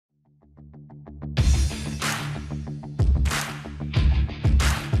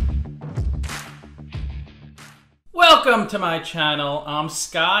Welcome to my channel. I'm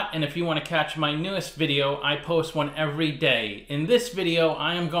Scott, and if you want to catch my newest video, I post one every day. In this video,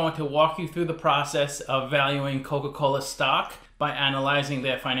 I am going to walk you through the process of valuing Coca Cola stock by analyzing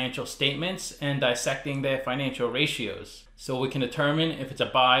their financial statements and dissecting their financial ratios, so we can determine if it's a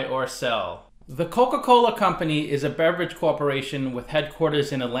buy or a sell. The Coca-Cola Company is a beverage corporation with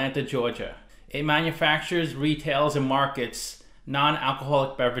headquarters in Atlanta, Georgia. It manufactures, retails, and markets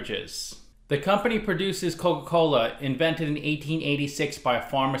non-alcoholic beverages. The company produces Coca-Cola, invented in 1886 by a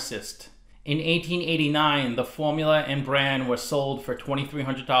pharmacist. In 1889, the formula and brand were sold for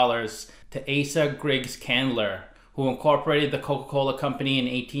 $2,300 to Asa Griggs Candler, who incorporated the Coca-Cola Company in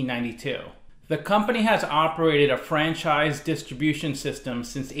 1892. The company has operated a franchise distribution system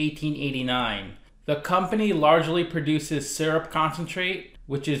since 1889. The company largely produces syrup concentrate,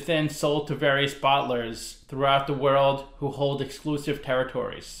 which is then sold to various bottlers throughout the world who hold exclusive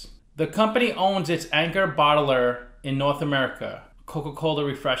territories. The company owns its anchor bottler in North America, Coca-Cola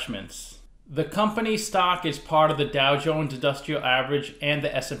Refreshments. The company's stock is part of the Dow Jones Industrial Average and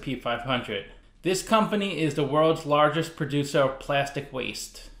the S&P 500. This company is the world's largest producer of plastic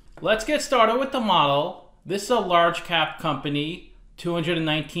waste. Let's get started with the model. This is a large cap company,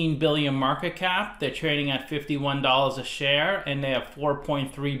 219 billion market cap. They're trading at $51 a share, and they have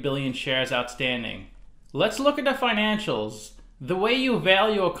 4.3 billion shares outstanding. Let's look at the financials. The way you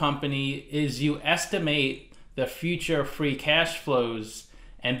value a company is you estimate the future free cash flows,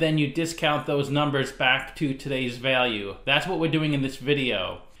 and then you discount those numbers back to today's value. That's what we're doing in this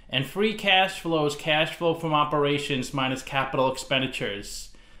video. And free cash flow is cash flow from operations minus capital expenditures.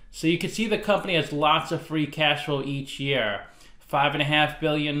 So you can see the company has lots of free cash flow each year, $5.5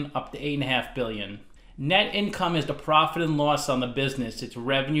 billion up to $8.5 billion. Net income is the profit and loss on the business. It's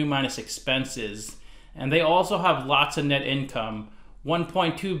revenue minus expenses. And they also have lots of net income,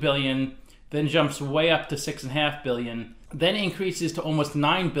 $1.2 billion, then jumps way up to $6.5 billion, then increases to almost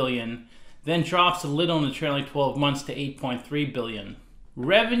 $9 billion, then drops a little in the trailing 12 months to $8.3 billion.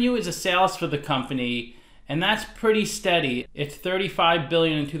 Revenue is a sales for the company, and that's pretty steady. It's $35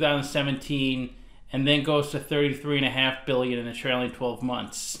 billion in 2017, and then goes to $33.5 billion in the trailing 12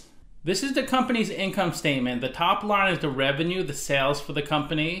 months. This is the company's income statement. The top line is the revenue, the sales for the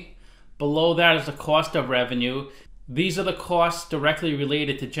company. Below that is the cost of revenue. These are the costs directly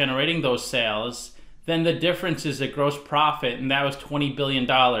related to generating those sales. Then the difference is the gross profit, and that was $20 billion.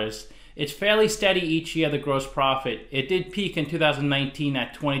 It's fairly steady each year, the gross profit. It did peak in 2019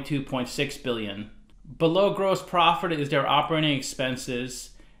 at $22.6 billion. Below gross profit is their operating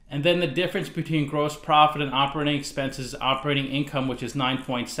expenses. And then the difference between gross profit and operating expenses is operating income, which is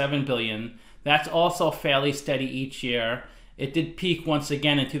 $9.7 billion. That's also fairly steady each year. It did peak once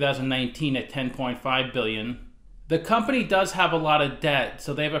again in 2019 at $10.5 billion. The company does have a lot of debt,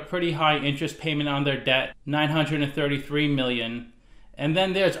 so they have a pretty high interest payment on their debt, $933 million. And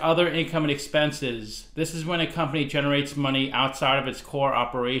then there's other income and expenses. This is when a company generates money outside of its core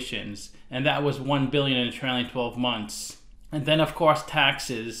operations, and that was $1 billion in the trailing 12 months. And then of course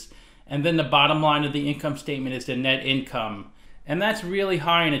taxes. And then the bottom line of the income statement is the net income. And that's really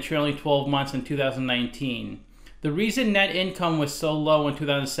high in the trailing 12 months in 2019. The reason net income was so low in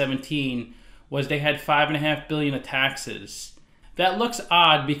 2017 was they had $5.5 billion of taxes. That looks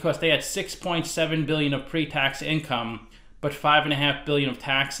odd because they had $6.7 billion of pre-tax income, but $5.5 billion of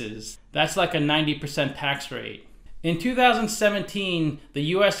taxes. That's like a 90% tax rate. In 2017, the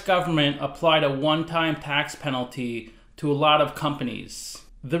US government applied a one-time tax penalty to a lot of companies.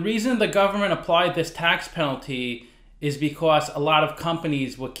 The reason the government applied this tax penalty is because a lot of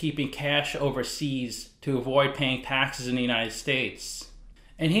companies were keeping cash overseas to avoid paying taxes in the United States.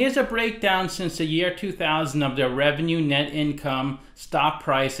 And here's a breakdown since the year 2000 of their revenue, net income, stock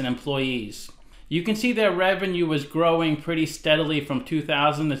price, and employees. You can see their revenue was growing pretty steadily from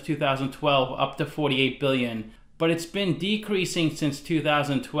 2000 to 2012 up to $48 billion, but it's been decreasing since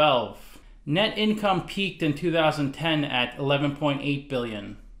 2012. Net income peaked in 2010 at $11.8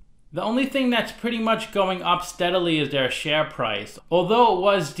 billion. The only thing that's pretty much going up steadily is their share price. Although it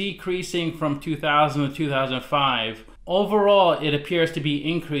was decreasing from 2000 to 2005, overall it appears to be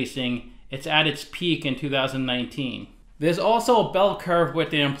increasing. It's at its peak in 2019. There's also a bell curve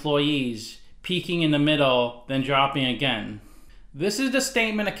with their employees, peaking in the middle, then dropping again. This is the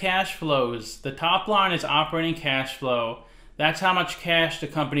statement of cash flows. The top line is operating cash flow. That's how much cash the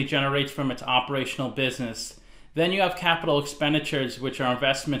company generates from its operational business. Then you have capital expenditures, which are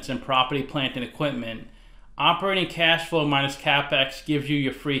investments in property, plant, and equipment. Operating cash flow minus CapEx gives you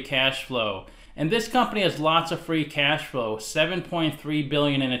your free cash flow. And this company has lots of free cash flow, $7.3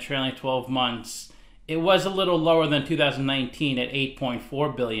 billion in the trailing 12 months. It was a little lower than 2019 at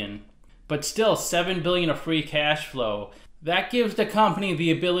 $8.4 billion. but still $7 billion of free cash flow. That gives the company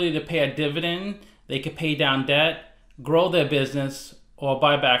the ability to pay a dividend, they could pay down debt, grow their business, or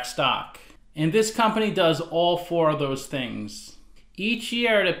buy back stock. And this company does all four of those things. Each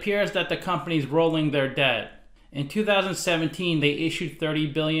year it appears that the company's rolling their debt. In 2017 they issued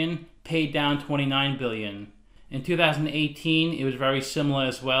 $30 billion, paid down $29 billion. In 2018 it was very similar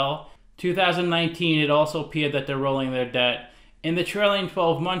as well. 2019 it also appeared that they're rolling their debt. In the trailing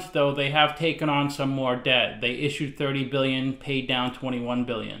 12 months though, they have taken on some more debt. They issued $30 billion, paid down $21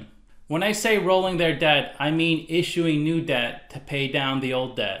 billion. When I say rolling their debt, I mean issuing new debt to pay down the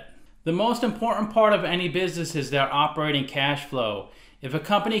old debt. The most important part of any business is their operating cash flow. If a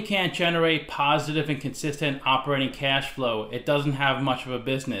company can't generate positive and consistent operating cash flow, it doesn't have much of a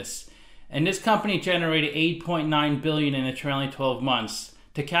business. And this company generated $8.9 billion in the trailing 12 months.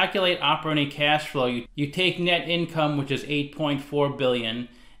 To calculate operating cash flow, you take net income, which is $8.4 billion,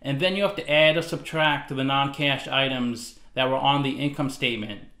 and then you have to add or subtract the non-cash items that were on the income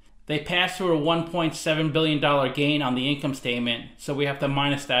statement. They passed through a $1.7 billion gain on the income statement, so we have to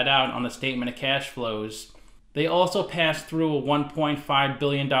minus that out on the statement of cash flows. They also passed through a $1.5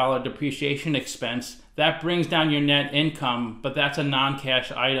 billion depreciation expense. That brings down your net income, but that's a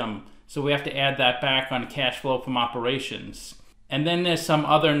non-cash item, so we have to add that back on cash flow from operations. And then there's some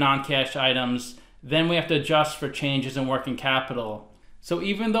other non-cash items. Then we have to adjust for changes in working capital. So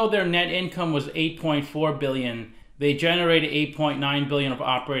even though their net income was $8.4 billion, they generated $8.9 billion of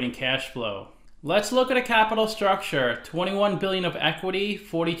operating cash flow. Let's look at a capital structure. $21 billion of equity,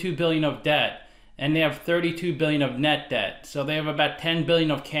 $42 billion of debt, and they have $32 billion of net debt. So they have about $10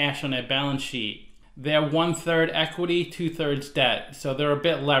 billion of cash on their balance sheet. They're 1/3 equity, 2/3 debt, so they're a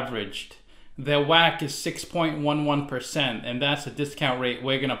bit leveraged. Their WACC is 6.11%, and that's a discount rate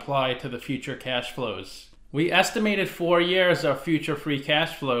we're going to apply to the future cash flows. We estimated 4 years of future free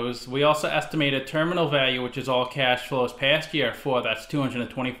cash flows. We also estimated terminal value, which is all cash flows past year 4, that's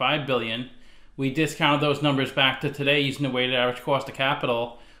 $225 billion. We discounted those numbers back to today using the weighted average cost of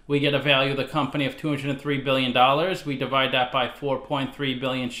capital. We get a value of the company of $203 billion. We divide that by 4.3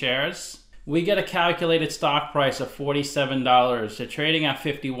 billion shares. We get a calculated stock price of $47. They're trading at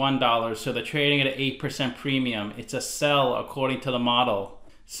 $51, so they're trading at an 8% premium. It's a sell according to the model.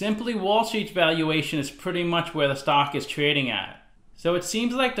 Simply, Wall Street's valuation is pretty much where the stock is trading at. So it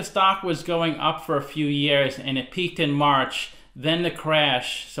seems like the stock was going up for a few years and it peaked in March, then the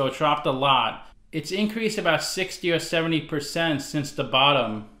crash, so it dropped a lot. It's increased about 60 or 70% since the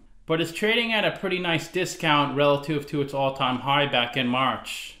bottom, but it's trading at a pretty nice discount relative to its all-time high back in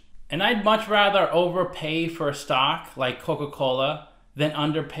March. And I'd much rather overpay for a stock like Coca Cola than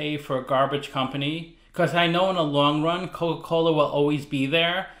underpay for a garbage company. Because I know in the long run, Coca-Cola will always be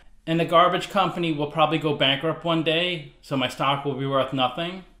there, and the garbage company will probably go bankrupt one day, so my stock will be worth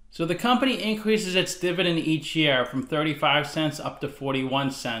nothing. So the company increases its dividend each year from 35 cents up to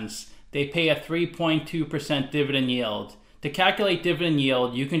 41 cents. They pay a 3.2% dividend yield. To calculate dividend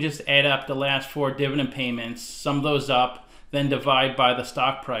yield, you can just add up the last 4 dividend payments, sum those up, then divide by the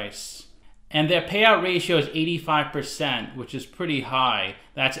stock price. And their payout ratio is 85%, which is pretty high.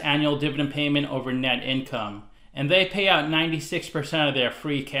 That's annual dividend payment over net income. And they pay out 96% of their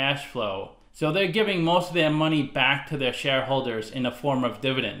free cash flow. So they're giving most of their money back to their shareholders in the form of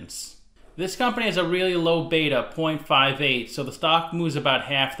dividends. This company has a really low beta, 0.58, so the stock moves about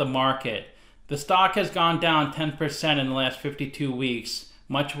half the market. The stock has gone down 10% in the last 52 weeks,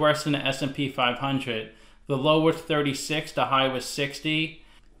 much worse than the S&P 500. The low was 36, the high was 60.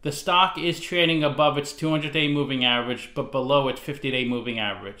 The stock is trading above its 200-day moving average, but below its 50-day moving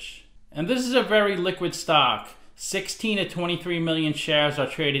average. And this is a very liquid stock. 16 to 23 million shares are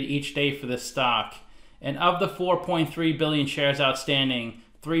traded each day for this stock. And of the 4.3 billion shares outstanding,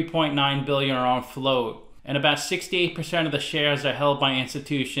 3.9 billion are on float. And about 68% of the shares are held by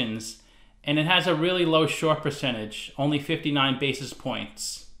institutions. And it has a really low short percentage, only 59 basis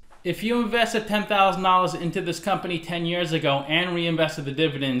points. If you invested $10,000 into this company 10 years ago and reinvested the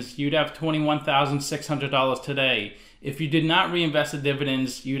dividends, you'd have $21,600 today. If you did not reinvest the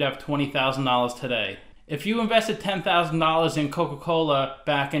dividends, you'd have $20,000 today. If you invested $10,000 in Coca Cola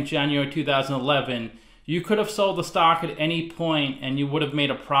back in January 2011, you could have sold the stock at any point and you would have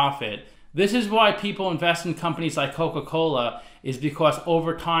made a profit. This is why people invest in companies like Coca Cola, is because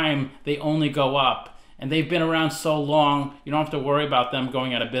over time they only go up. And they've been around so long, you don't have to worry about them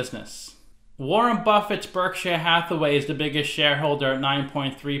going out of business. Warren Buffett's Berkshire Hathaway is the biggest shareholder at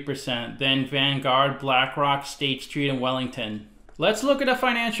 9.3%, then Vanguard, BlackRock, State Street, and Wellington. Let's look at the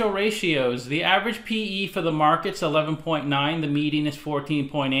financial ratios. The average PE for the market's 11.9, the median is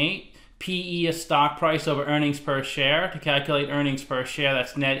 14.8. PE is stock price over earnings per share. To calculate earnings per share,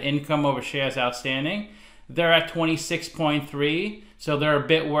 that's net income over shares outstanding. They're at 26.3, so they're a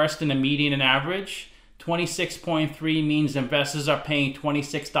bit worse than the median and average. 26.3 means investors are paying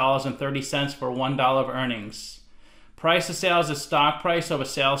 $26.30 for $1 of earnings. Price of sales is stock price over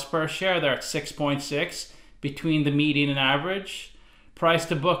sales per share. They're at 6.6, between the median and average. Price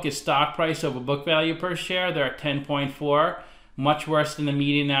to book is stock price over book value per share. They're at 10.4, much worse than the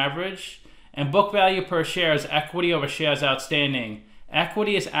median average. And book value per share is equity over shares outstanding.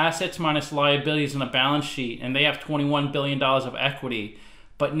 Equity is assets minus liabilities on a balance sheet, and they have $21 billion of equity,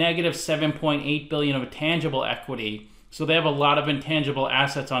 but negative $7.8 billion of tangible equity. So they have a lot of intangible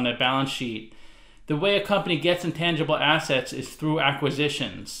assets on their balance sheet. The way a company gets intangible assets is through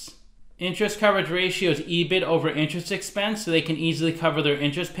acquisitions. Interest coverage ratio is EBIT over interest expense, so they can easily cover their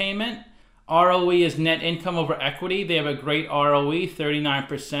interest payment. ROE is net income over equity. They have a great ROE,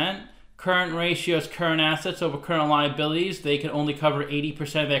 39%. Current ratio is current assets over current liabilities. They can only cover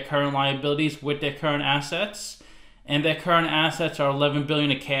 80% of their current liabilities with their current assets. And their current assets are $11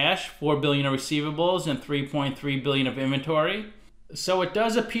 billion of cash, $4 billion of receivables, and $3.3 billion of inventory. So it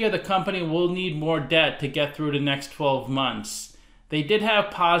does appear the company will need more debt to get through the next 12 months. They did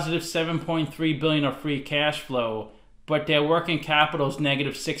have positive $7.3 billion of free cash flow, but their working capital is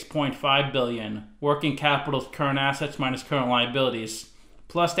negative $6.5 billion. Working capital is current assets minus current liabilities.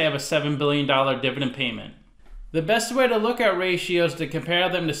 Plus they have a $7 billion dividend payment. The best way to look at ratios to compare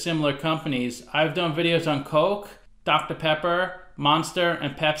them to similar companies, I've done videos on Coke, Dr. Pepper, Monster,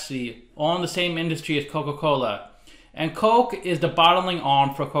 and Pepsi, all in the same industry as Coca Cola. And Coke is the bottling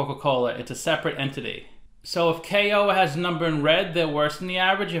arm for Coca Cola. It's a separate entity. So if KO has a number in red, they're worse than the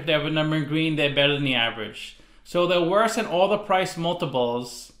average. If they have a number in green, they're better than the average. So they're worse in all the price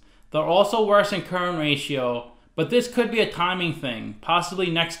multiples. They're also worse in current ratio. But this could be a timing thing. Possibly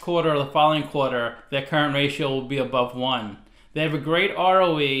next quarter or the following quarter, their current ratio will be above 1. They have a great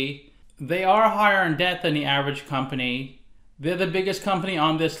ROE. They are higher in debt than the average company. They're the biggest company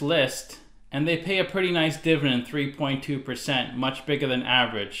on this list. And they pay a pretty nice dividend, 3.2%, much bigger than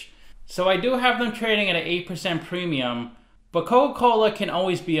average. So I do have them trading at an 8% premium. But Coca-Cola can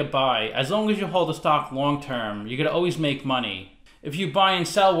always be a buy. As long as you hold the stock long term, you could always make money. If you buy and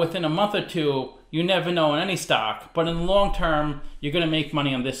sell within a month or two, you never know on any stock, but in the long term, you're going to make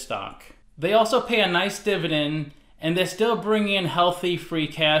money on this stock. They also pay a nice dividend, and they're still bringing in healthy free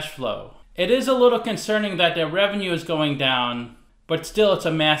cash flow. It is a little concerning that their revenue is going down, but still it's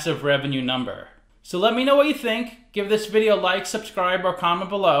a massive revenue number. So let me know what you think. Give this video a like, subscribe, or comment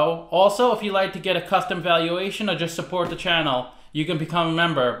below. Also, if you'd like to get a custom valuation or just support the channel, you can become a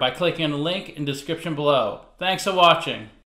member by clicking on the link in the description below. Thanks for watching.